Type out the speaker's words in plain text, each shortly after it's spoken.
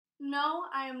No,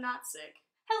 I am not sick.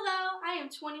 Hello, I am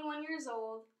 21 years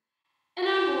old. And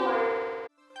I'm bored.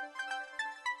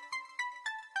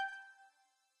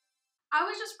 I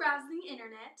was just browsing the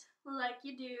internet, like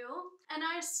you do, and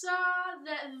I saw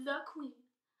that the queen,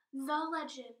 the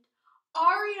legend,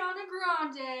 Ariana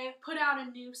Grande put out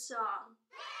a new song.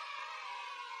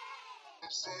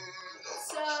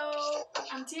 So,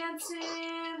 I'm dancing,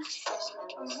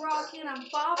 I'm rocking, I'm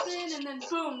bopping, and then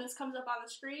boom, this comes up on the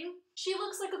screen. She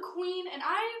looks like a queen, and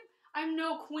I'm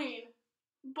no queen,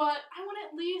 but I want to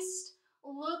at least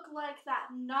look like that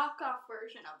knockoff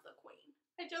version of the queen.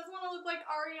 I just want to look like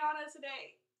Ariana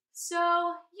today.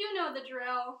 So, you know the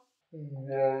drill.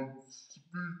 Let's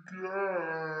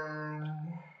begin.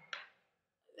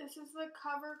 This is the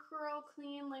CoverGirl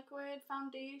Clean Liquid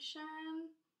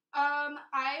Foundation.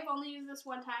 I've only used this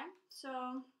one time,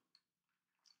 so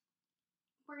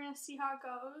we're gonna see how it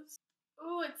goes.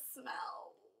 Ooh, it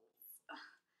smells.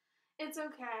 It's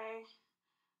okay.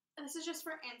 This is just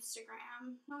for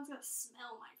Instagram. No one's gonna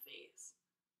smell my face.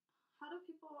 How do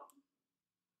people...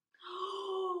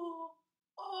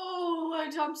 Oh, I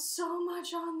dumped so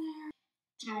much on there.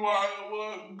 Do I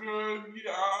look good?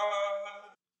 Yeah.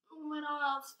 When all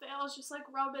else fails, just like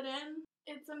rub it in.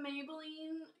 It's a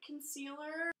Maybelline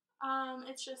concealer.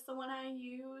 It's just the one I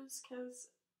use because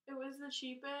it was the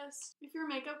cheapest. If your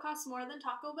makeup costs more than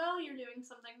Taco Bell, you're doing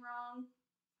something wrong.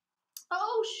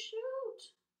 Oh,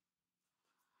 shoot!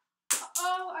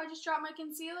 Oh, I just dropped my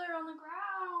concealer on the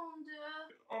ground.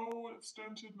 Oh, it's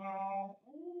dented now.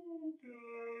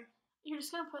 Okay. You're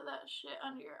just gonna put that shit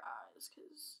under your eyes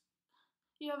because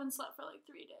you haven't slept for like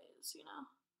 3 days, you know?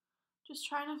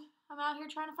 I'm out here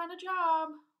trying to find a job.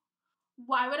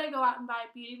 Why would I go out and buy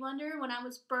a beauty blender when I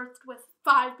was birthed with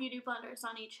 5 beauty blenders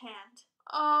on each hand?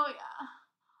 Oh yeah.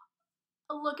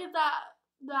 Look at that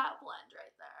blend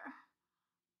right there.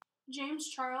 James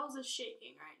Charles is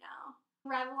shaking right now.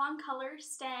 Revlon Color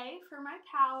Stay for my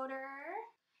powder.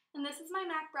 And this is my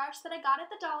MAC brush that I got at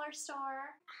the dollar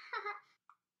store.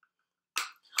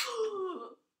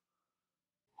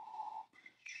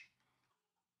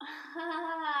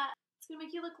 It's gonna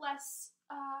make you look less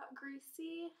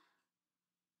greasy.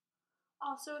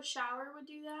 Also, a shower would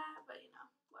do that, but you know,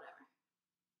 whatever.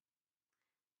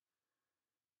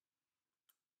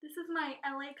 This is my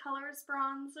LA Colors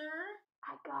bronzer.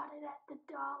 I got it at the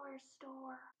dollar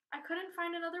store. I couldn't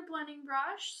find another blending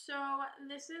brush, so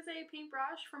this is a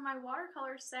paintbrush from my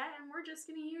watercolor set, and we're just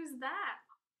gonna use that.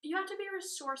 You have to be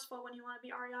resourceful when you want to be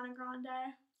Ariana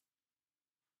Grande.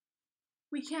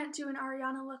 We can't do an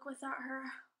Ariana look without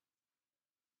her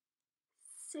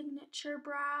signature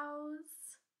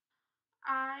brows.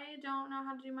 I don't know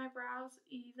how to do my brows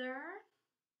either.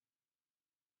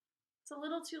 It's a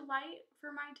little too light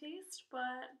for my taste,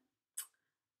 but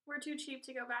we're too cheap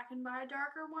to go back and buy a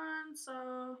darker one,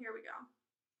 so here we go.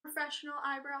 Professional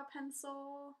eyebrow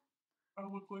pencil. I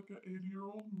look like an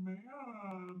 80-year-old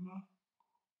man.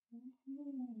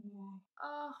 Ooh.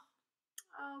 Oh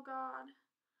God.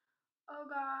 Oh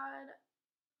God.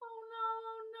 Oh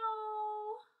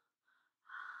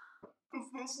no, Does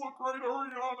this look right,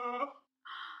 Ariana?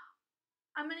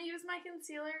 I'm gonna use my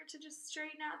concealer to just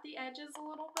straighten out the edges a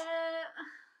little bit.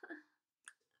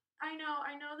 I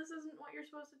know this isn't what you're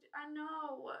supposed to do. I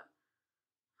know.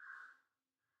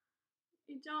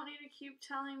 You don't need to keep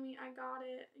telling me I got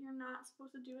it. You're not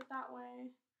supposed to do it that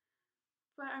way.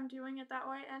 But I'm doing it that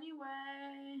way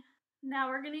anyway. Now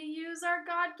we're gonna use our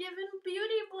God-given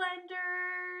beauty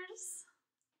blenders.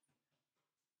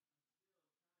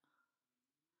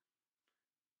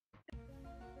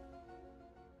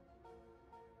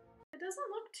 It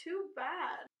doesn't look too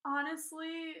bad.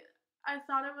 Honestly, I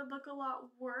thought it would look a lot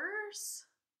worse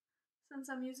since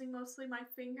I'm using mostly my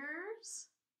fingers.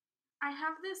 I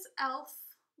have this e.l.f.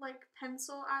 like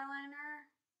pencil eyeliner.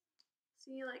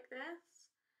 See, like this.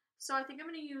 So I think I'm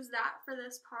gonna use that for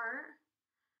this part.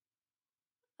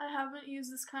 I haven't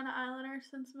used this kind of eyeliner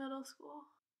since middle school.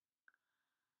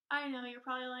 I know you're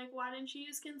probably like, why didn't you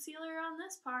use concealer on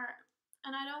this part?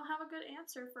 And I don't have a good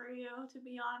answer for you, to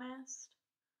be honest.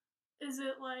 Is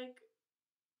it like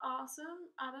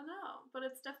awesome? I don't know, but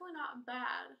it's definitely not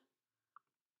bad.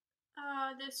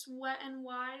 This Wet n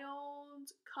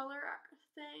Wild color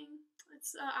thing.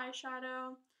 It's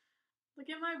eyeshadow. Look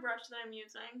at my brush that I'm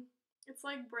using. It's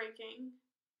like breaking.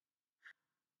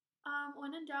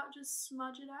 When in doubt, just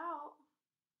smudge it out.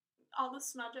 All the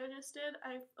smudge I just did,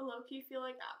 I low-key feel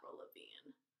like Avril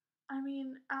Lavigne. I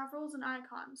mean, Avril's an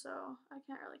icon, so I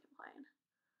can't really complain.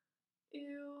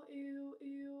 Ew, ew,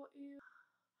 ew, ew.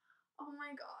 Oh my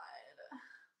god.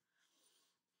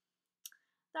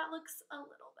 That looks a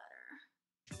little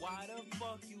better. Why the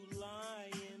fuck you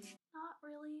lying?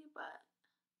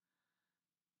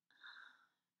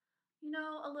 You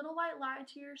know, a little white lie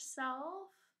to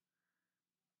yourself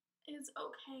is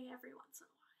okay every once in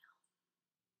a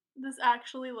while. This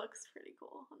actually looks pretty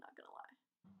cool, I'm not gonna lie.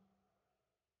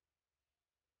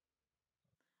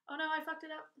 Oh no, I fucked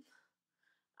it up.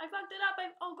 I fucked it up.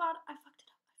 Oh god, I fucked it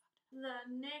up.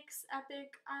 The NYX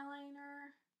Epic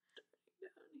eyeliner.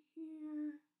 Down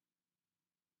here.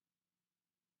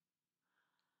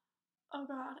 Oh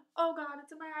god. Oh god,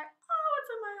 it's in my eye. Oh,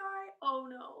 it's in my eye. Oh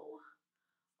no.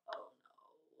 Oh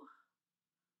no.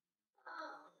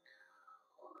 Oh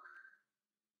no.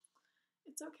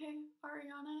 It's okay,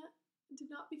 Ariana. Did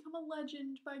not become a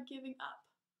legend by giving up.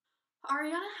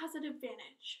 Ariana has an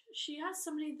advantage. She has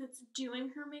somebody that's doing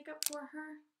her makeup for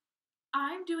her.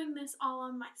 I'm doing this all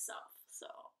on myself, so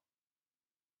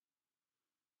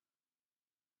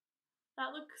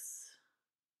that looks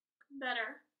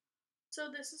better. So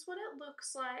this is what it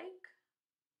looks like.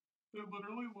 It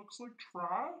literally looks like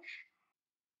trash.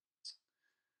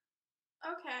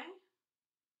 Okay.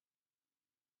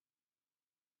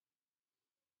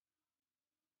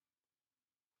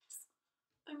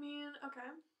 I mean,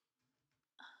 okay.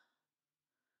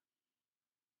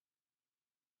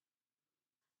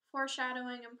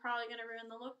 Foreshadowing, I'm probably gonna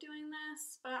ruin the look doing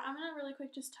this, but I'm gonna really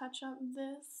quick just touch up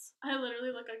this. I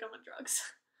literally look like I'm on drugs.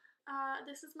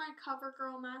 This is my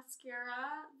CoverGirl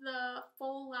mascara, the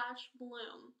Full Lash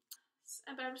Bloom.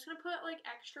 But I'm just gonna put like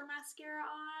extra mascara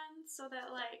on so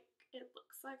that like it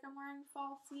looks like I'm wearing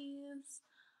falsies.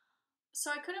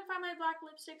 So I couldn't find my black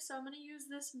lipstick, so I'm gonna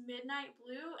use this Midnight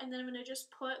Blue, and then I'm gonna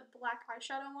just put black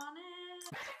eyeshadow on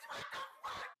it.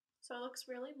 So it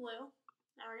looks really blue.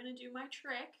 Now we're gonna do my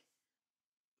trick.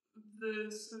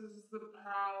 This is the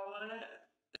palette.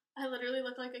 I literally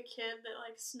look like a kid that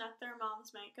like snuck their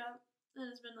mom's makeup and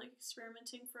has been like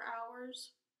experimenting for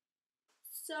hours.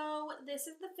 So this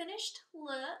is the finished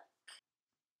look.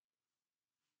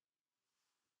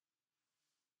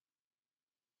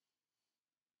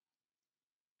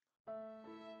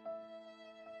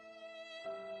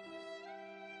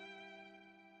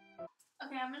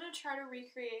 Okay, I'm gonna try to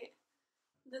recreate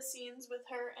the scenes with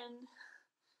her in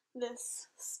this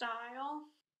style.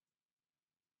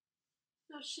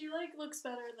 No, she like looks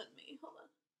better than me. Hold on.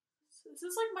 So this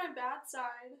is like my bad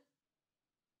side.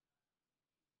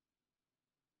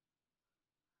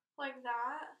 Like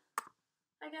that,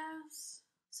 I guess.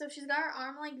 So she's got her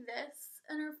arm like this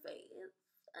and her face,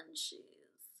 and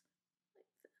she's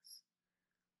like this.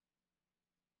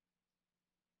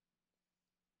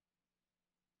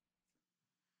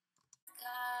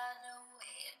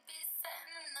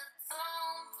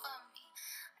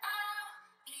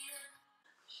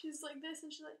 She's like this,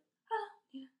 and she's like, ah,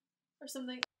 yeah, or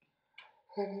something.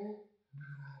 Okay,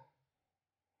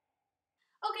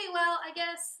 well, I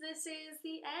guess this is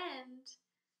the end.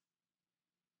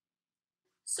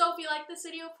 So if you like this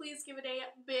video, please give it a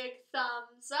big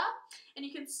thumbs up, and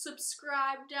you can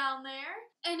subscribe down there.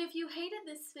 And if you hated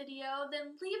this video,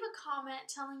 then leave a comment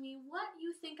telling me what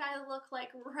you think I look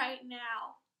like right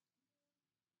now.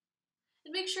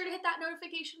 And make sure to hit that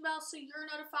notification bell so you're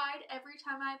notified every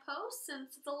time I post,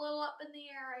 since it's a little up in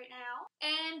the air right now.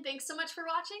 And thanks so much for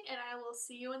watching, and I will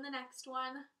see you in the next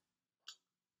one.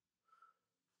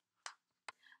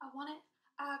 I want it,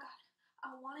 I got it.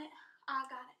 I want it, I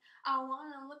got it. I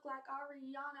wanna look like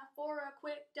Ariana for a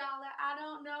quick dollar. I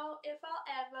don't know if I'll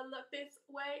ever look this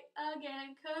way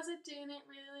again, cause it didn't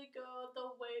really go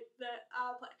the way that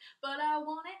I planned. But I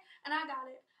want it, and I got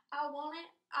it. I want it,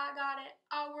 I got it.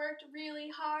 I worked really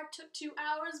hard, took 2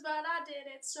 hours, but I did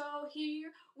it. So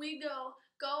here we go.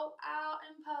 Go out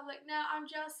in public. Now I'm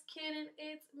just kidding,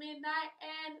 it's midnight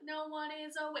and no one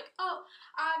is awake. Oh,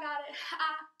 I got it,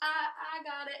 I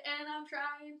got it, and I'm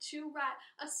trying to write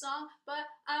a song,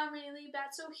 but I'm really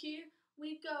bad. So here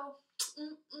we go.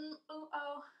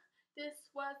 Oh, this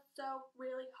was so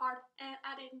really hard, and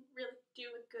I didn't really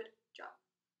do a good job.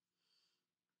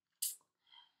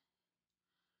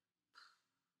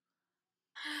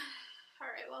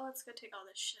 Alright, well, let's go take all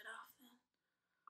this shit off.